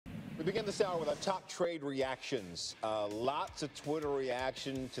We begin this hour with our top trade reactions. Lots of Twitter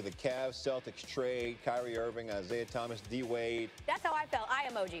reaction to the Cavs-Celtics trade. Kyrie Irving, Isaiah Thomas, D-Wade. That's how I felt. I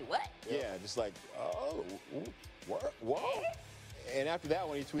emoji. What? Yeah, just like, oh, what? Whoa. And after that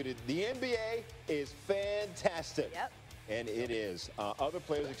one, he tweeted, the NBA is fantastic. Yep. And it is. Other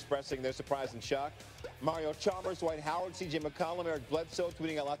players expressing their surprise and shock. Mario Chalmers, Dwight Howard, C.J. McCollum, Eric Bledsoe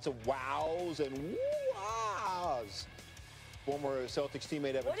tweeting out lots of wows and woo-ahs. Former Celtics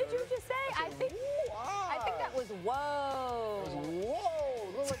teammate Evan What did you Turner. just say? I think that was whoa. It was whoa.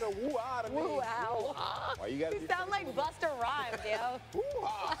 It looked like a woo-ah to me. Woo-ah. Why you gotta You sound like Busta Rhymes, yo.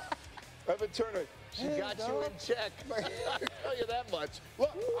 Woo-ah. Evan Turner. She got you in check. I tell you that much.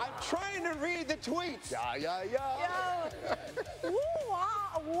 Look, I'm trying to read the tweets. Yeah. Yo.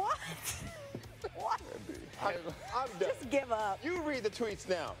 Woo-ah. What? What? I'm done. Just give up. You read the tweets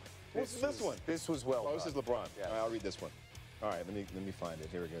now. What's this one? This was well Oh, this is done. LeBron. Yeah. All right, I'll read this one. All right, let me find it.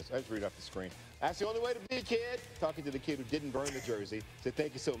 Here it goes. I just read it off the screen. That's the only way to be a kid. Talking to the kid who didn't burn the jersey. Said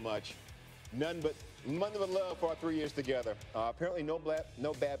thank you so much. Nothing but love for our 3 years together. Apparently no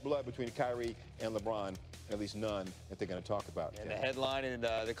bad blood between Kyrie and LeBron. At least none that they're going to talk about. And the headline in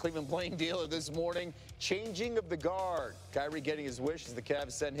the Cleveland Plain Dealer this morning, changing of the guard. Kyrie getting his wish as the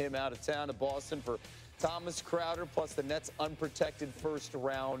Cavs send him out of town to Boston for Thomas Crowder plus the Nets' unprotected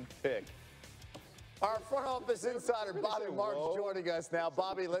first-round pick. Our front office insider, Bobby Marks, joining us now.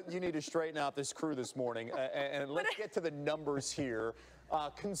 Bobby, you need to straighten out this crew this morning. And let's get to the numbers here.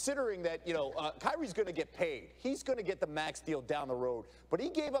 Considering that, Kyrie's going to get paid. He's going to get the max deal down the road. But he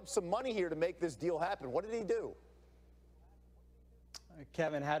gave up some money here to make this deal happen. What did he do?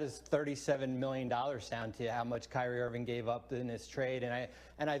 Kevin, how does $37 million sound to you, how much Kyrie Irving gave up in this trade?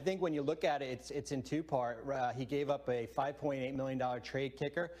 And I think when you look at it, it's in two-part. He gave up a $5.8 million trade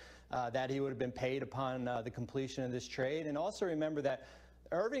kicker that he would have been paid upon the completion of this trade. And also remember that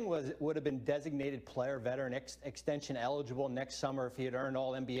Irving would have been designated player veteran extension eligible next summer if he had earned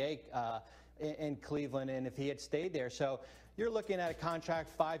all NBA in Cleveland and if he had stayed there. So you're looking at a contract,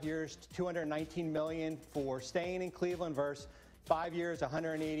 5 years, $219 million for staying in Cleveland versus 5 years,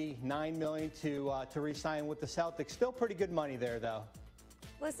 $189 million to re-sign with the Celtics. Still pretty good money there, though.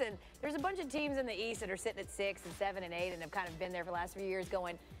 Listen, there's a bunch of teams in the East that are sitting at 6 and 7 and 8 and have kind of been there for the last few years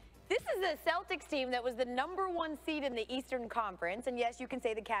going, this is the Celtics team that was the #1 seed in the Eastern Conference. And yes, you can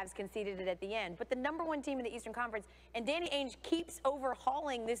say the Cavs conceded it at the end, but the #1 team in the Eastern Conference. And Danny Ainge keeps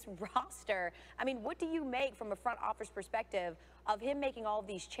overhauling this roster. I mean, what do you make from a front office perspective of him making all of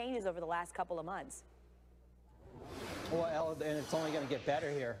these changes over the last couple of months? Well, and it's only going to get better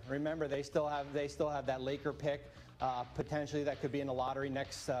here. Remember, they still have that Laker pick. Potentially that could be in the lottery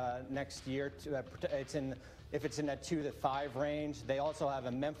next year. If it's in that 2 to 5 range. They also have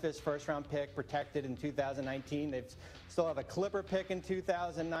a Memphis first-round pick protected in 2019. They still have a Clipper pick in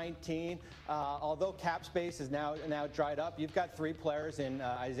 2019. Although cap space is now dried up, you've got 3 players in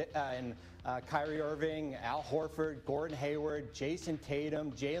Kyrie Irving, Al Horford, Gordon Hayward, Jason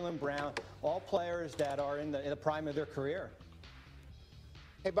Tatum, Jaylen Brown, all players that are in the prime of their career.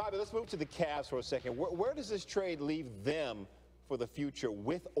 Hey, Bobby, let's move to the Cavs for a second. Where does this trade leave them for the future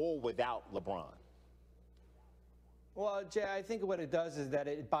with or without LeBron? Well, Jay, I think what it does is that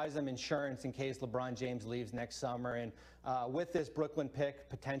it buys them insurance in case LeBron James leaves next summer. And with this Brooklyn pick,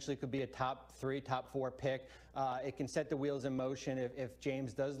 potentially could be a top 3, top 4 pick. It can set the wheels in motion if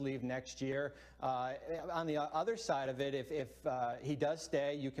James does leave next year. On the other side of it, if he does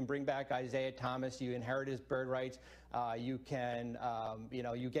stay, you can bring back Isaiah Thomas. You inherit his bird rights. You can,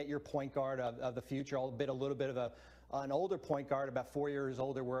 you get your point guard of the future, a little bit of an older point guard, about 4 years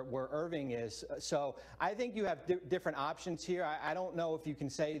older, where Irving is. So I think you have different options here. I don't know if you can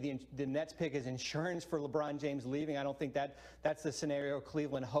say the Nets pick is insurance for LeBron James leaving. I don't think that's the scenario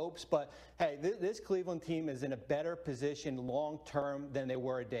Cleveland hopes. But, hey, this Cleveland team is in a better position long-term than they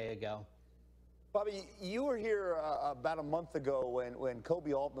were a day ago. Bobby, you were here about a month ago when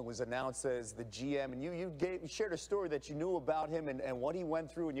Kobe Altman was announced as the GM, and you shared a story that you knew about him and what he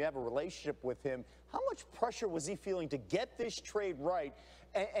went through, and you have a relationship with him. How much pressure was he feeling to get this trade right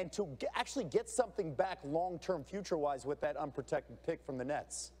and to actually get something back long-term future-wise with that unprotected pick from the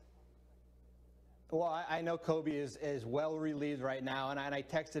Nets? Well, I know Kobe is well relieved right now, and I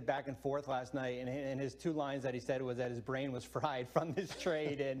texted back and forth last night, and his 2 lines that he said was that his brain was fried from this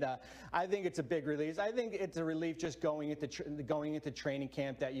trade, and I think it's a big relief. I think it's a relief just going into training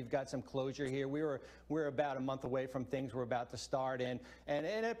camp that you've got some closure here. We're about a month away from things we're about to start, and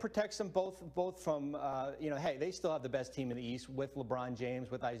it protects them both from hey, they still have the best team in the East with LeBron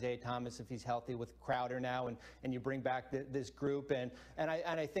James, with Isaiah Thomas if he's healthy, with Crowder now, and you bring back this group, and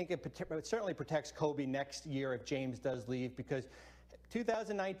I think it certainly protects Kobe next year if James does leave, because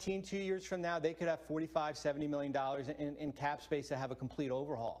 2019, 2 years from now, they could have $45, $70 million in cap space to have a complete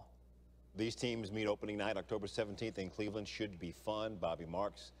overhaul. These teams meet opening night, October 17th in Cleveland. Should be fun. Bobby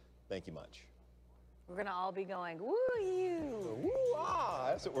Marks, thank you much. We're going to all be going, woo you. Woo ah,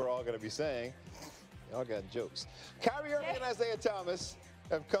 that's what we're all going to be saying. Y'all got jokes. Kyrie Irving and Isaiah Thomas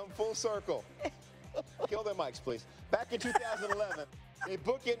have come full circle. Kill their mics, please. Back in 2011, they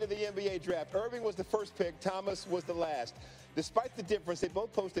bookended the NBA draft. Irving was the first pick. Thomas was the last. Despite the difference, they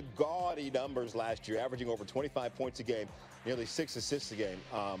both posted gaudy numbers last year, averaging over 25 points a game, nearly 6 assists a game.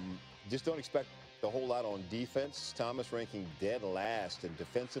 Just don't expect a whole lot on defense. Thomas ranking dead last in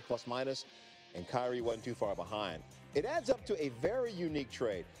defensive plus minus, and Kyrie wasn't too far behind. It adds up to a very unique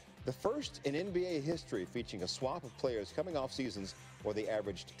trade. The first in NBA history featuring a swap of players coming off seasons where they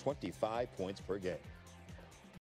averaged 25 points per game.